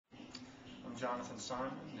Jonathan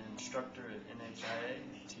Simon, an instructor at NHIA.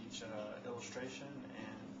 I teach illustration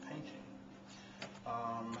and painting.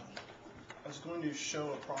 I was going to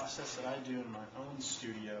show a process that I do in my own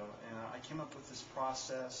studio, and I came up with this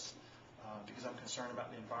process because I'm concerned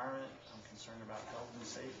about the environment, I'm concerned about health and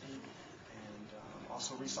safety, and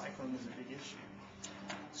also recycling is a big issue.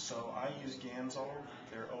 So I use Gamsol,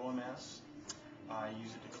 their OMS. I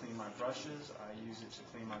use it to clean my brushes, I use it to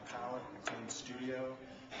clean my palette, clean the studio,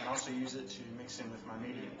 and also use it to mix in with my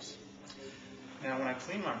mediums. Now when I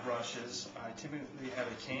clean my brushes, I typically have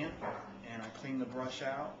a can, and I clean the brush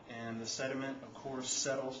out, and the sediment, of course,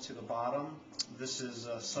 settles to the bottom. This is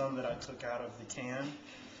some that I took out of the can,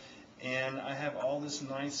 and I have all this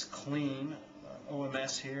nice clean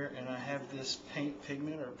OMS here, and I have this paint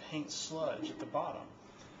pigment or paint sludge at the bottom.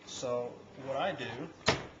 So what I do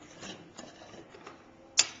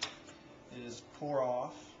is pour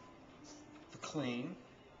off the clean,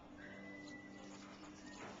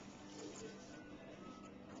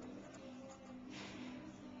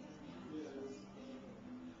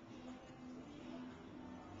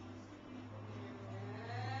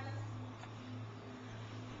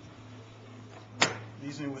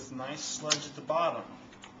 leaves me with nice sludge at the bottom.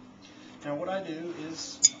 Now what I do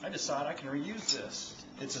is I decide I can reuse this.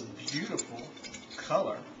 It's a beautiful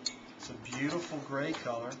color. It's a beautiful gray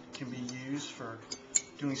color. It can be used for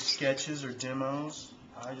doing sketches or demos.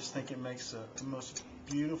 I just think it makes the most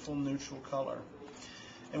beautiful neutral color.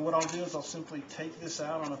 And what I'll do is I'll simply take this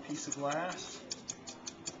out on a piece of glass,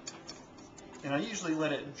 and I usually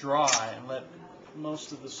let it dry and let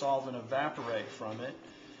most of the solvent evaporate from it.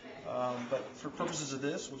 But for purposes of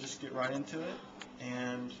this, we'll just get right into it.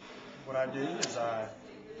 And what I do is I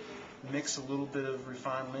mix a little bit of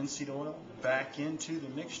refined linseed oil back into the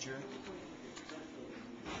mixture.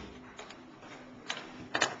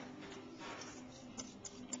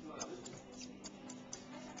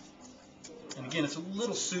 And again, it's a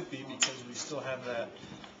little soupy because we still have that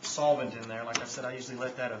solvent in there. Like I said, I usually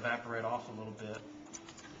let that evaporate off a little bit.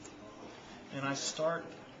 And I start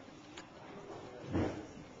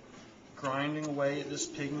grinding away at this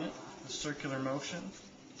pigment, the circular motion.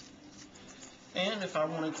 And if I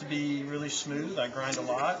want it to be really smooth, I grind a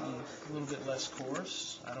lot, and a little bit less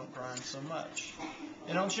coarse, I don't grind so much.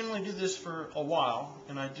 And I'll generally do this for a while,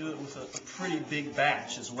 and I do it with a pretty big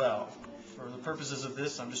batch as well. For the purposes of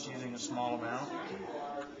this, I'm just using a small amount.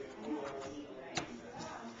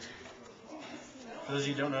 For those of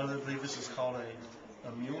you who don't know, I believe this is called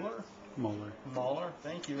a Mueller? Molar. Mueller.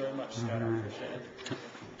 Thank you very much, Scott. I appreciate it.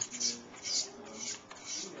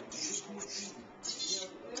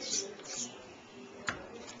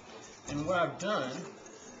 And what I've done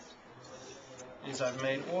is I've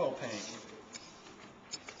made oil paint.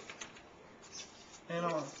 And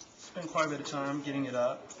I'll spend quite a bit of time getting it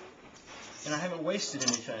up. And I haven't wasted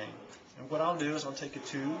anything. And what I'll do is I'll take a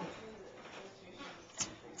tube,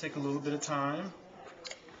 take a little bit of time,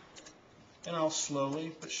 and I'll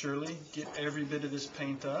slowly but surely get every bit of this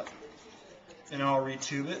paint up. And I'll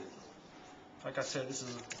retube it. Like I said, this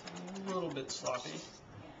is a little bit sloppy.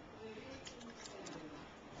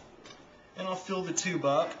 And I'll fill the tube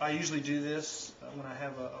up. I usually do this when I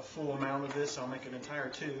have a full amount of this. I'll make an entire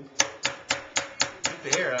tube. Get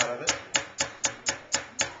the air out of it.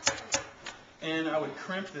 And I would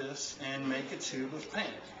crimp this and make a tube of paint.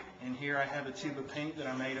 And here I have a tube of paint that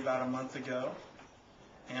I made about a month ago.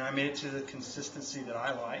 And I made it to the consistency that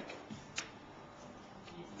I like.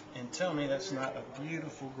 And tell me that's not a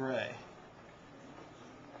beautiful gray.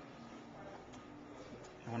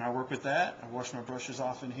 And when I work with that, I wash my brushes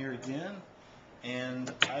off in here again,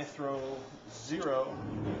 and I throw 0%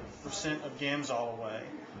 of Gamsol away.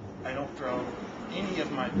 I don't throw any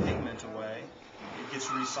of my pigment away. It gets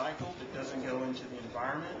recycled, it doesn't go into the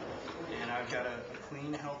environment, and I've got a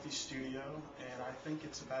clean, healthy studio, and I think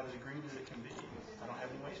it's about as green as it can be.